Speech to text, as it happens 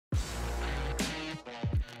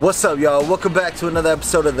What's up, y'all? Welcome back to another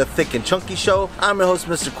episode of the Thick and Chunky Show. I'm your host,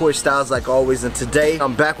 Mr. Corey Styles, like always, and today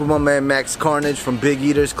I'm back with my man Max Carnage from Big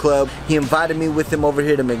Eaters Club. He invited me with him over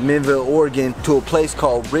here to McMinnville, Oregon, to a place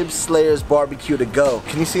called Ribslayer BBQ to go.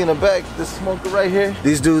 Can you see in the back this smoker right here?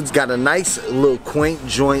 These dudes got a nice little quaint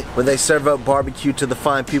joint where they serve up barbecue to the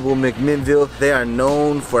fine people of McMinnville. They are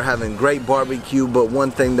known for having great barbecue, but one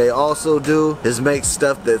thing they also do is make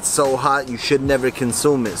stuff that's so hot you should never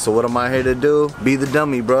consume it. So what am I here to do? Be the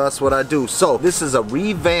dummy, bro. That's what I do. So this is a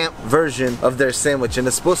revamped version of their sandwich, and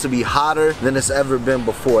it's supposed to be hotter than it's ever been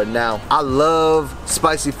before. Now, I love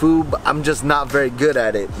spicy food, but I'm just not very good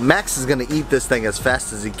at it. Max is gonna eat this thing as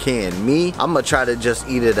fast as he can. Me, I'm gonna try to just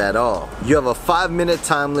eat it at all. You have a 5-minute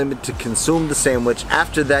time limit to consume the sandwich.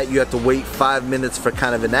 After that, you have to wait 5 minutes for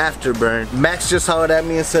kind of an afterburn. Max just hollered at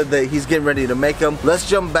me and said that he's getting ready to make them. Let's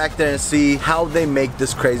jump back there and see how they make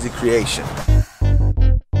this crazy creation.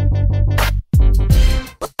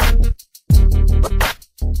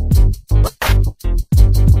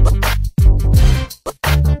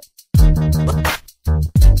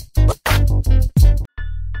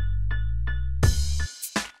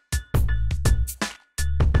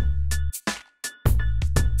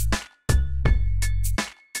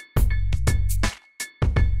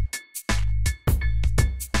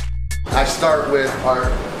 I start with our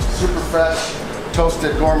super fresh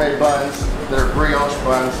toasted gourmet buns that are brioche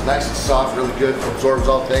buns, nice and soft, really good, absorbs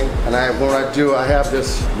all things. And I have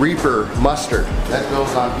this Reaper mustard that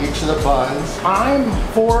goes on each of the buns. I'm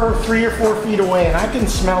 3 or 4 feet away, and I can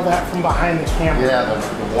smell that from behind the camera. Yeah,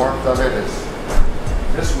 the warmth of it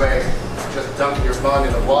is this way. Just dunking your bun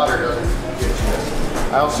in the water doesn't get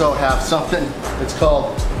you. I also have something that's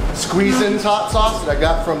called Squeeze-Ins hot sauce that I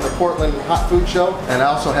got from the Portland Hot Food Show, and I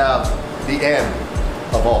also have the end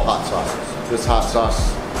of all hot sauces. This hot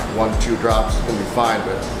sauce, 1-2 drops is gonna be fine,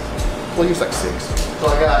 but we'll use like 6. So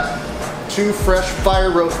I got 2 fresh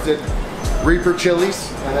fire roasted Reaper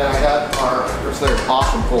chilies, and then I got our Ribslayer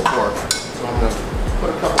awesome pulled pork. So I'm gonna put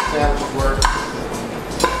a couple sandwiches worth,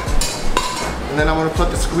 and then I'm gonna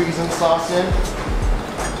put the Squeeze-In sauce in,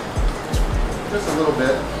 just a little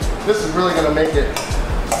bit. This is really gonna make it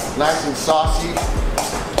nice and saucy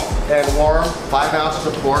and warm. 5 ounces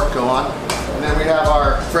of pork go on. And then we have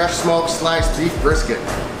our fresh smoked sliced beef brisket.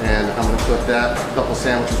 And I'm gonna put that, a couple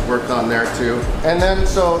sandwiches worth on there too. And then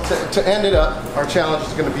so to end it up, our challenge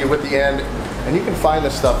is gonna be with the end. And you can find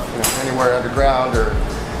this stuff anywhere underground or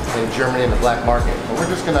in Germany in the black market. But we're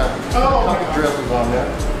just gonna put a couple drizzles on there.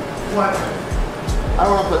 What? I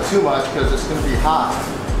don't wanna put too much because it's gonna be hot.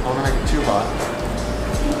 I don't wanna make it too hot.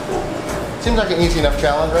 Seems like an easy enough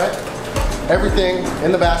challenge, right? Everything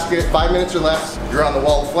in the basket, 5 minutes or less. You're on the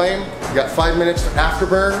wall of flame. You got 5 minutes for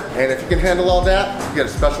afterburn, and if you can handle all that, you get a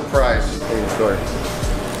special prize. Hey, story.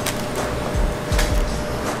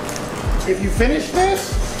 If you finish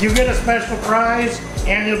this, you get a special prize,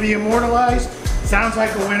 and you'll be immortalized. Sounds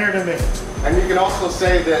like a winner to me. And you can also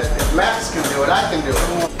say that if Max can do it, I can do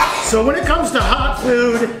it. So when it comes to hot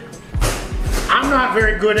food, I'm not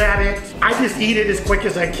very good at it. I just eat it as quick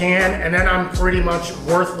as I can, and then I'm pretty much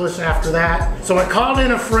worthless after that. So I called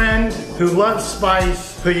in a friend who loves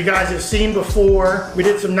spice, who you guys have seen before. We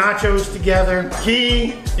did some nachos together.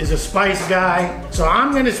 He is a spice guy, so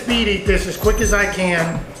I'm gonna speed eat this as quick as I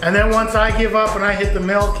can. And then once I give up and I hit the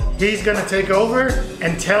milk, he's gonna take over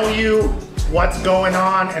and tell you what's going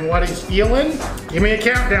on and what he's feeling. Give me a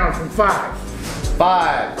countdown from 5.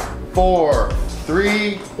 5, 4,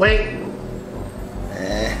 3. Wait.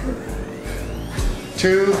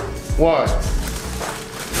 2, 1.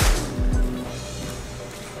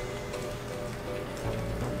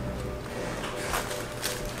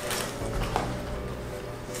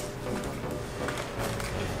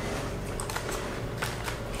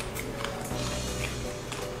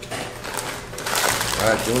 All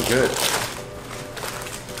right, doing good.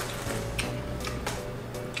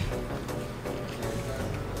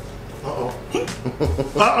 Uh-oh.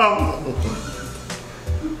 Uh-oh.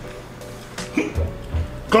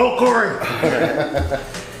 Go, Corey.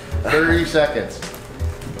 30 seconds.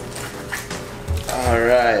 All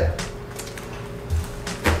right.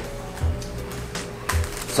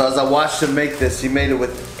 So as I watched him make this, he made it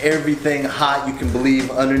with everything hot you can believe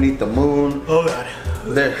underneath the moon. Oh God.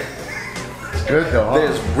 There. It's good though, huh?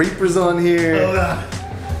 There's Reapers on here. Oh God.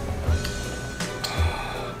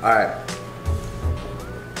 All right.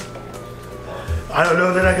 I don't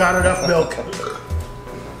know that I got enough milk.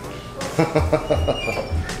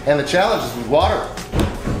 And the challenge is with water.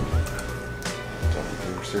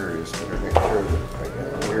 Don't be serious. Better make sure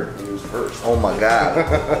that we're used first. Oh my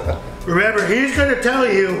God. Remember, he's gonna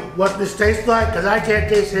tell you what this tastes like, because I can't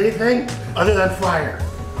taste anything other than fire.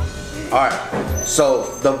 All right,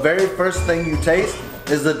 so the very first thing you taste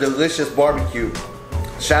is the delicious barbecue.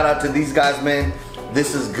 Shout out to these guys, man.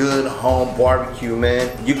 This is good home barbecue,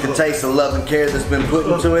 man. You can taste the love and care that's been put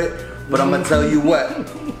into it, but I'm gonna tell you what,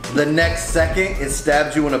 the next second it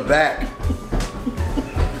stabs you in the back.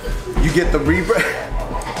 You get the Reaper.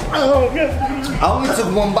 Oh, God. I only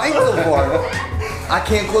took one bite so far. I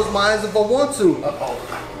can't close my eyes if I want to.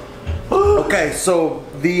 Okay, so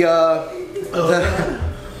the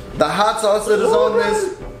hot sauce that is on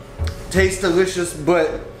this tastes delicious,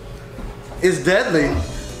 but it's deadly.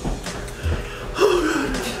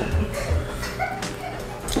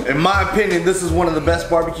 In my opinion, this is one of the best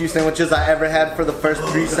barbecue sandwiches I ever had for the first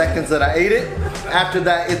 3 seconds that I ate it. After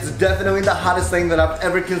that, it's definitely the hottest thing that I've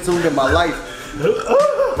ever consumed in my life.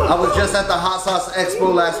 I was just at the Hot Sauce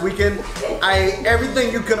Expo last weekend. I ate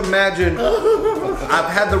everything you could imagine. I've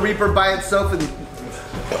had the Reaper by itself and...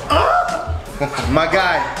 My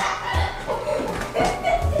guy.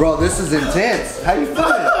 Bro, this is intense. How you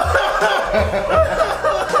feeling?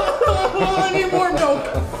 I need more milk.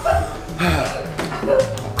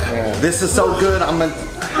 This is so good. I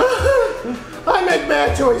make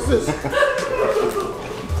bad choices.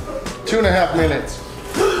 2.5 minutes.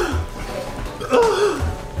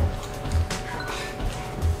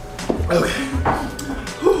 Okay.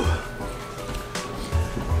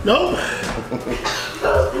 Nope.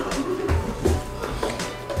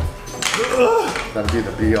 That'd be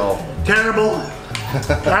the be all. Terrible.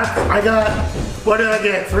 I got, what did I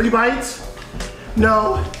get? 3 bites?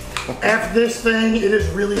 No. After this thing, it is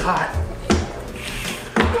really hot.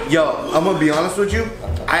 Yo, I'm gonna be honest with you.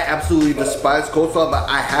 I absolutely despise coleslaw, but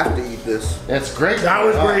I have to eat this. It's great. That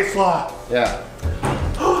was great slaw. Yeah.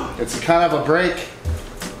 It's kind of a break.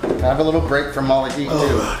 Have a little break from all the heat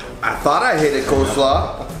too. I thought I hated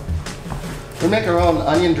coleslaw. We make our own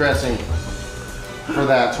onion dressing for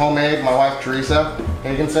that. It's homemade. My wife Teresa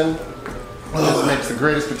Higginson just makes the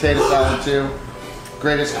greatest potato salad too.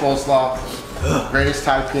 Greatest coleslaw. Greatest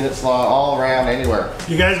Thai peanut slaw all around anywhere.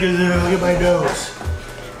 You guys can look at my nose.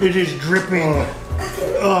 It is dripping.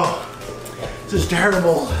 Oh, this is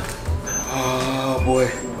terrible. Oh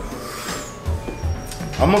boy.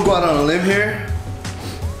 I'm gonna go out on a limb here.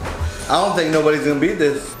 I don't think nobody's gonna beat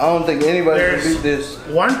this. I don't think anybody's gonna beat this.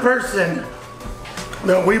 One person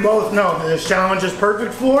that we both know that this challenge is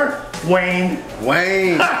perfect for, Wayne.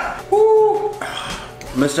 Wayne. Woo.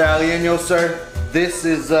 Mr. Alieno, sir. This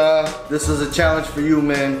is a challenge for you,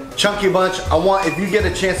 man. Chunky Bunch, I want, if you get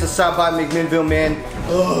a chance to stop by McMinnville, man,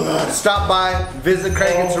 stop by, visit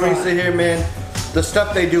Craig and Teresa here, man. The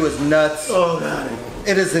stuff they do is nuts. Oh God.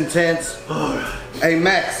 It is intense. Oh God. Hey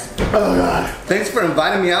Max. Oh God. Thanks for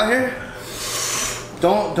inviting me out here.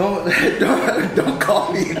 Don't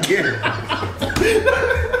call me again.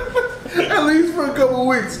 At least for a couple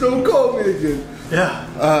weeks, don't call me again. Yeah.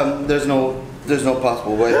 There's no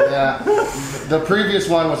possible way. Yeah. The previous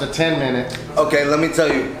one was a 10-minute. Okay, let me tell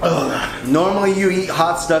you. Normally you eat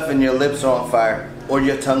hot stuff and your lips are on fire or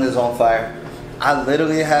your tongue is on fire. I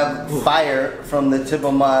literally have fire from the tip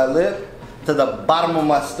of my lip to the bottom of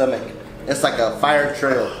my stomach. It's like a fire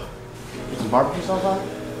trail. Some barbecue sauce on it?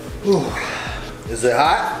 Is it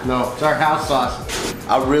hot? No, it's our house sauce.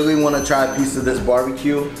 I really want to try a piece of this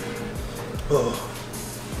barbecue. Oh.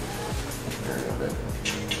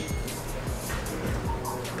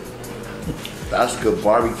 That's good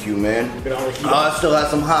barbecue, man. Oh, it still has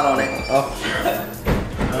some hot on it. Oh,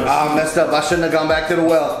 I messed up. I shouldn't have gone back to the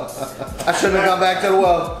well. I shouldn't have gone back to the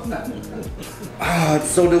well. Oh, it's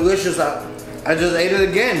so delicious. I just ate it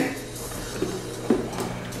again.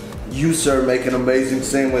 You, sir, make an amazing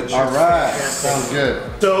sandwich. All right, sounds good.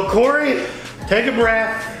 So Corey, take a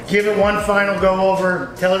breath, give it one final go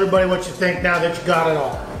over, tell everybody what you think now that you got it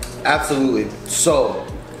all. Absolutely. So,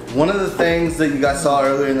 one of the things that you guys saw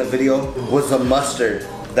earlier in the video was the mustard.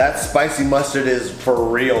 That spicy mustard is for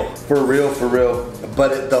real. For real, for real.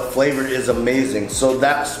 But the flavor is amazing. So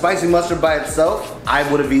that spicy mustard by itself, I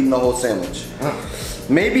would have eaten the whole sandwich.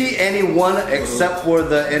 Maybe any one, except for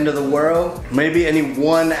the end of the world, maybe any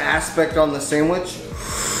one aspect on the sandwich,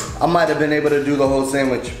 I might have been able to do the whole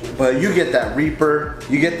sandwich. But you get that Reaper,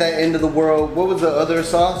 you get that end of the world, what was the other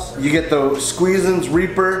sauce? You get the Squeezins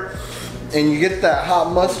Reaper, and you get that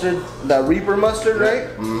hot mustard, that Reaper mustard, right?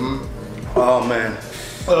 Mm-hmm. Oh man,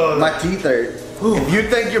 my teeth hurt. If you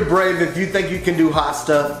think you're brave, if you think you can do hot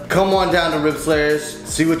stuff, come on down to Ribslayers,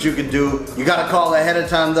 see what you can do. You gotta call ahead of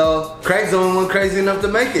time though. Craig's the only one crazy enough to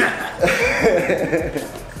make it.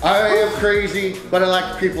 I am crazy, but I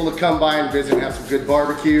like people to come by and visit and have some good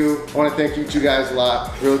barbecue. I want to thank you two guys a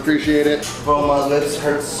lot. Really appreciate it. Bro, my lips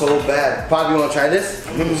hurt so bad. Bob, you want to try this?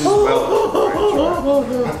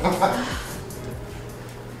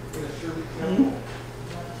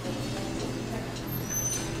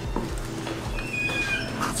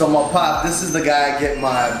 So my pop, this is the guy I get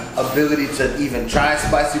my ability to even try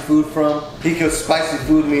spicy food from. He can spicy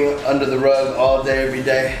food me under the rug all day, every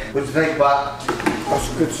day. What you think, Bob? That's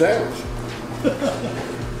a good sandwich.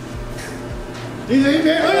 He's eating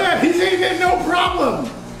it, look at that, he's eating it, no problem.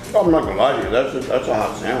 I'm not gonna lie to you, that's a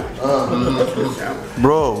hot sandwich. That's a good sandwich.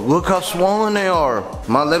 Bro, look how swollen they are.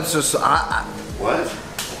 My lips are so,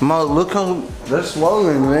 What? look how they're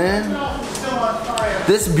swollen, man.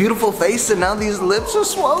 This beautiful face and now these lips are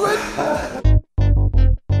swollen.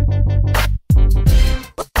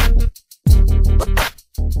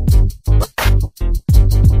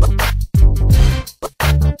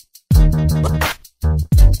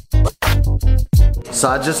 So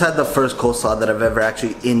I just had the first coleslaw that I've ever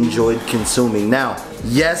actually enjoyed consuming. Now,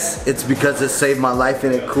 yes, it's because it saved my life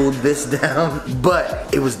and it cooled this down,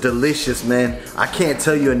 but it was delicious, man. I can't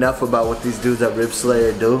tell you enough about what these dudes at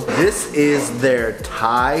Ribslayer do. This is their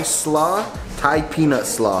Thai slaw, Thai peanut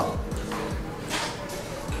slaw.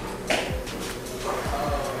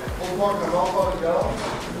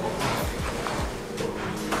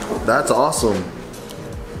 That's awesome.